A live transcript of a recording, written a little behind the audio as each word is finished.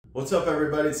What's up,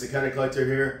 everybody? It's the Kind of Collector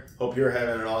here. Hope you're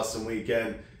having an awesome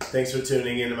weekend. Thanks for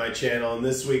tuning into my channel. In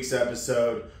this week's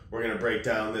episode, we're going to break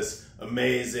down this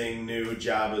amazing new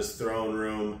Jabba's throne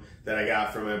room that I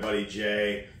got from my buddy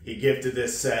Jay. He gifted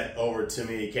this set over to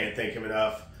me. Can't thank him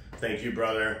enough. Thank you,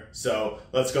 brother. So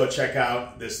let's go check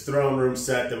out this throne room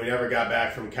set that we never got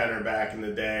back from Kenner back in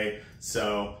the day.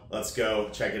 So let's go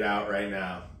check it out right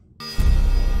now.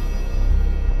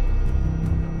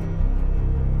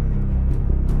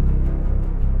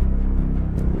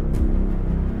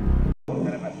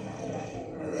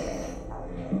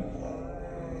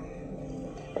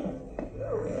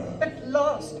 At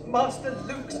last, Master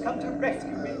Luke's come to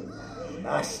rescue me.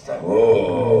 Master.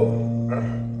 Come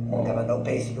on,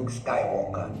 obeys Luke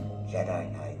Skywalker,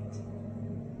 Jedi Knight.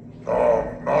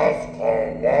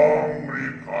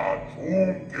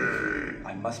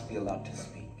 I must be allowed to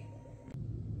speak.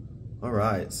 All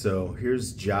right, so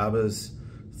here's Jabba's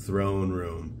throne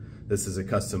room. This is a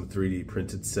custom 3D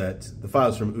printed set. The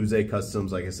file's from Uze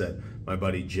Customs. Like I said, my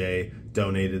buddy Jay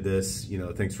donated this. You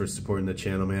know, thanks for supporting the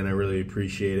channel, man. I really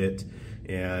appreciate it.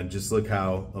 And just look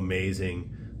how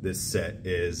amazing this set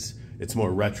is. It's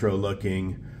more retro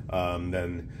looking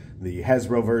than the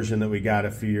Hasbro version that we got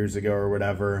a few years ago or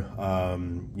whatever.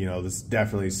 You know, this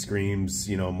definitely screams,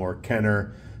 you know, more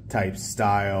Kenner type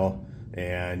style,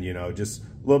 and, you know, just a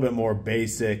little bit more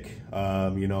basic,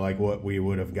 you know, like what we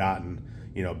would have gotten,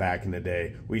 you know, back in the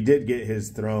day. We did get his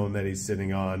throne that he's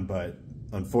sitting on, but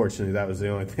unfortunately that was the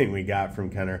only thing we got from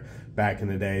Kenner back in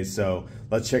the day. So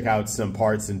let's check out some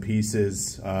parts and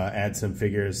pieces, add some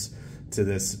figures to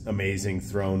this amazing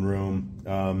throne room.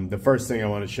 The first thing I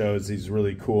want to show is these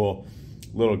really cool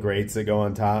little grates that go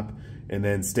on top. And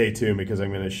then stay tuned because I'm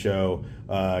going to show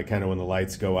kind of when the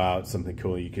lights go out, something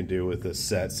cool you can do with this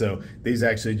set. So these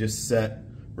actually just set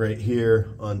right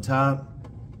here on top.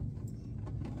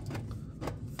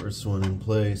 First one in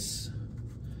place.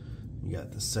 You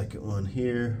got the second one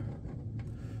here.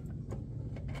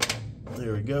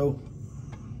 There we go.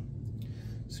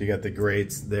 So you got the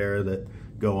grates there that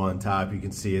go on top. You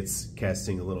can see it's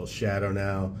casting a little shadow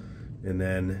now. And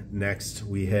then next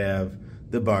we have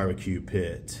the barbecue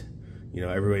pit. You know,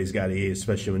 everybody's got to eat,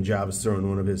 especially when Jabba's throwing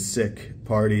one of his sick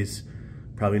parties.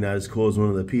 Probably not as cool as one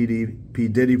of the P.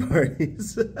 Diddy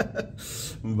parties.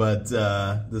 But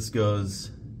this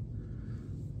goes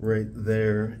right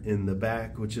there in the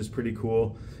back, which is pretty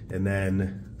cool. And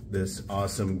then this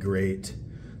awesome grate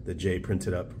that Jay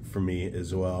printed up for me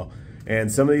as well.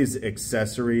 And some of these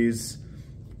accessories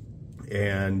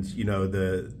and, you know,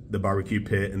 the barbecue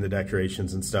pit and the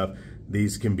decorations and stuff,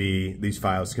 these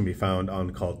files can be found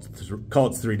on Cults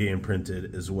 3D and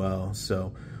Printed as well.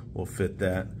 So we'll fit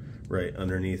that right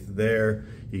underneath there.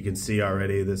 You can see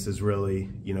already this is really,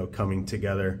 you know, coming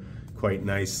together quite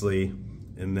nicely.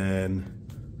 And then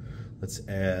let's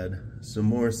add some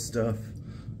more stuff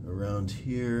around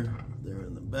here, there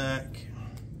in the back.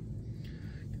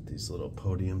 Get these little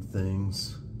podium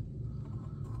things.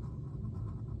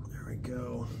 There we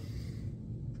go.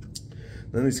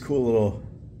 Then these cool little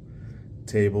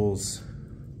tables,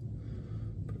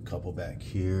 put a couple back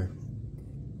here.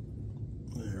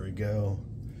 There we go.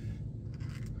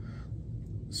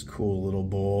 This cool little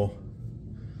bowl,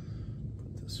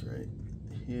 put this right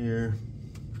here.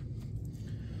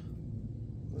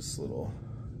 This little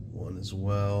one as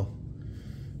well.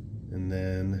 And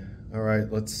then, all right,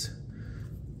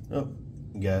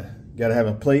 gotta have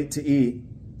a plate to eat.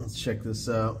 Let's check this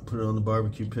out, put it on the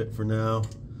barbecue pit for now.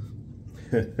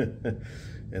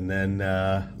 And then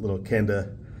little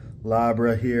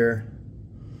candelabra here.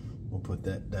 We'll put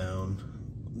that down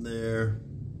there.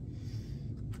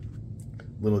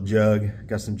 Little jug.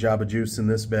 Got some Jabba juice in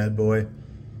this bad boy.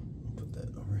 Put that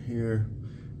over here.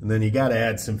 And then you got to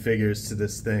add some figures to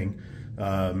this thing.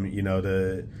 You know,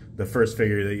 the first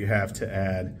figure that you have to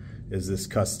add is this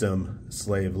custom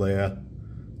Slave Leia.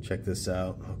 Check this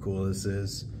out. How cool this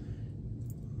is.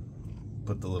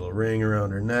 Put the little ring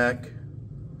around her neck.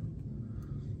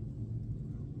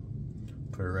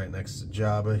 Put her right next to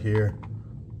Jabba here.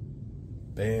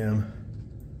 Bam.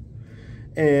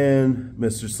 And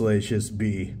Mr. Salacious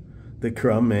B, the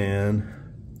Crumb Man.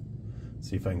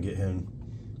 See if I can get him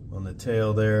on the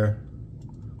tail there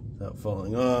without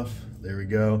falling off. There we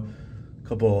go. A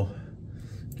couple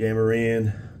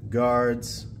Gamorrean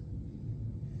guards.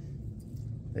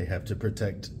 They have to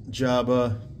protect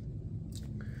Jabba.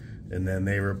 And then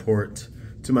they report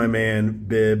to my man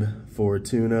Bib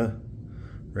Fortuna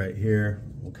right here.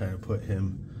 We'll kind of put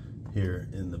him here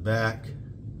in the back,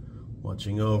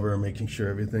 watching over, making sure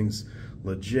everything's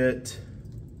legit.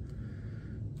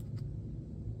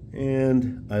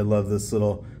 And I love this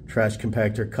little Trash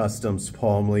Compactor Customs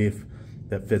palm leaf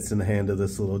that fits in the hand of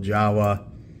this little Jawa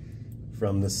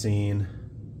from the scene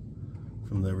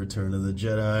from the Return of the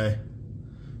Jedi.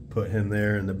 Put him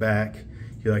there in the back.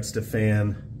 He likes to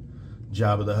fan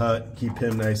Jabba the Hutt, keep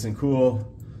him nice and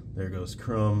cool. There goes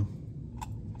Crumb.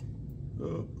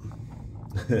 Oh.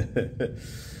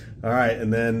 All right,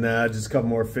 and then just a couple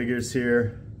more figures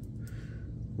here.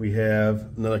 We have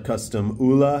another custom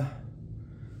Ula.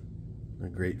 A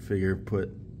great figure,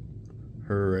 put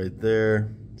her right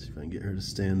there. See if I can get her to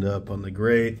stand up on the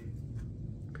grate.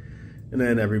 And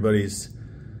then everybody's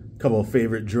couple of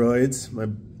favorite droids.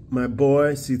 My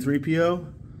boy,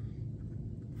 C-3PO.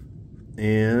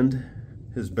 And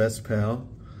his best pal,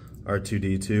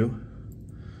 R2-D2.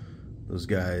 Those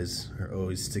guys are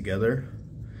always together.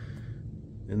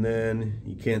 And then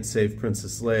you can't save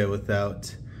Princess Leia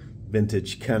without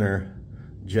vintage Kenner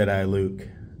Jedi Luke.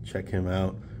 Check him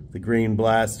out. The green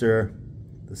blaster,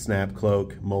 the snap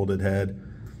cloak, molded head.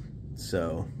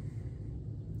 So,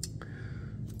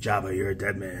 Jabba, you're a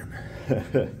dead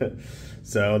man.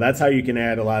 So that's how you can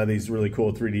add a lot of these really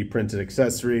cool 3D printed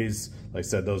accessories. Like I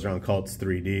said, those are on Cults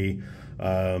 3D.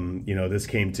 You know, this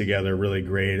came together really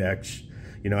great.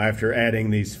 You know, after adding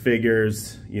these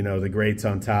figures, you know, the grates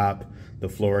on top, the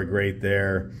floor grate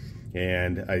there,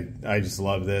 and I just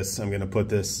love this. I'm gonna put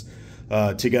this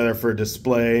together for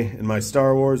display in my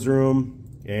Star Wars room.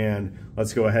 And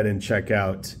let's go ahead and check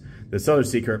out this other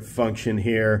secret function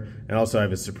here. And also I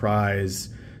have a surprise.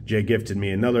 Jay gifted me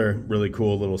another really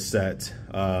cool little set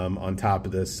on top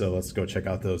of this. So let's go check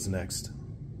out those next.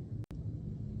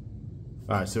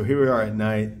 All right, so here we are at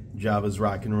night. Jabba's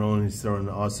rock and rolling. He's throwing an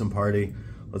awesome party.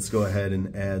 Let's go ahead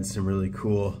and add some really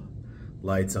cool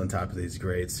lights on top of these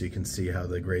grates so you can see how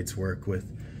the grates work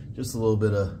with just a little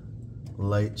bit of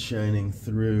light shining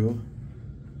through.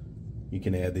 You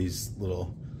can add these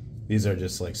are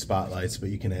just like spotlights, but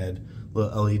you can add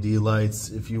little LED lights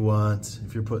if you want.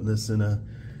 If you're putting this in a,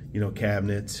 you know,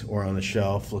 cabinet or on a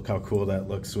shelf, look how cool that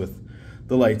looks with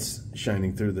the lights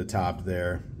shining through the top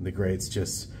there. The grates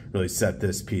just really set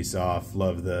this piece off.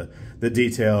 Love the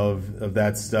detail of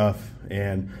that stuff.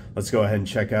 And let's go ahead and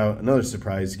check out another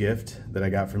surprise gift that I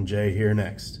got from Jay here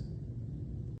next.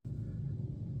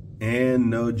 And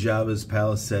no Jabba's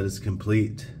Palace set is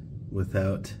complete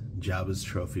without Jabba's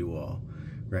trophy wall.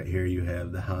 Right here you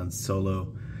have the Han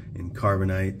Solo in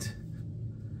carbonite.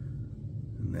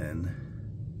 And then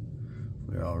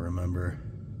we all remember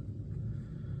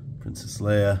Princess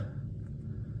Leia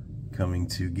coming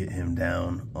to get him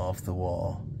down off the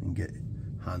wall and get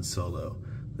Han Solo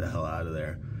the hell out of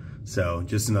there. So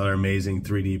just another amazing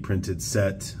 3D printed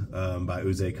set by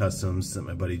Uze Customs that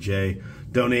my buddy Jay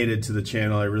donated to the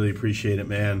channel. I really appreciate it,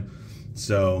 man.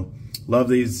 So love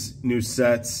these new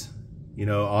sets. You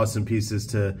know, awesome pieces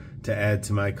to add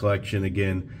to my collection.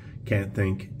 Again, can't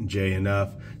thank Jay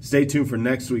enough. Stay tuned for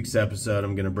next week's episode.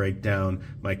 I'm going to break down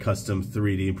my custom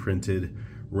 3D printed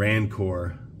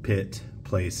Rancor pit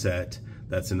playset.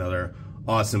 That's another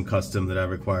awesome custom that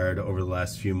I've acquired over the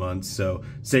last few months. So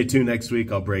stay tuned next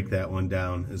week. I'll break that one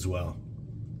down as well.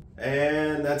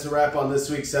 And that's a wrap on this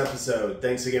week's episode.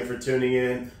 Thanks again for tuning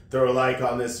in. Throw a like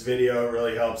on this video. It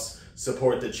really helps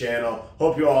support the channel.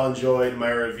 Hope you all enjoyed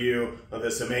my review of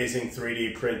this amazing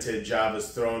 3D printed Jabba's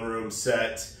Throne Room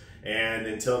set. And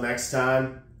until next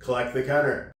time, collect the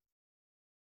Kenner.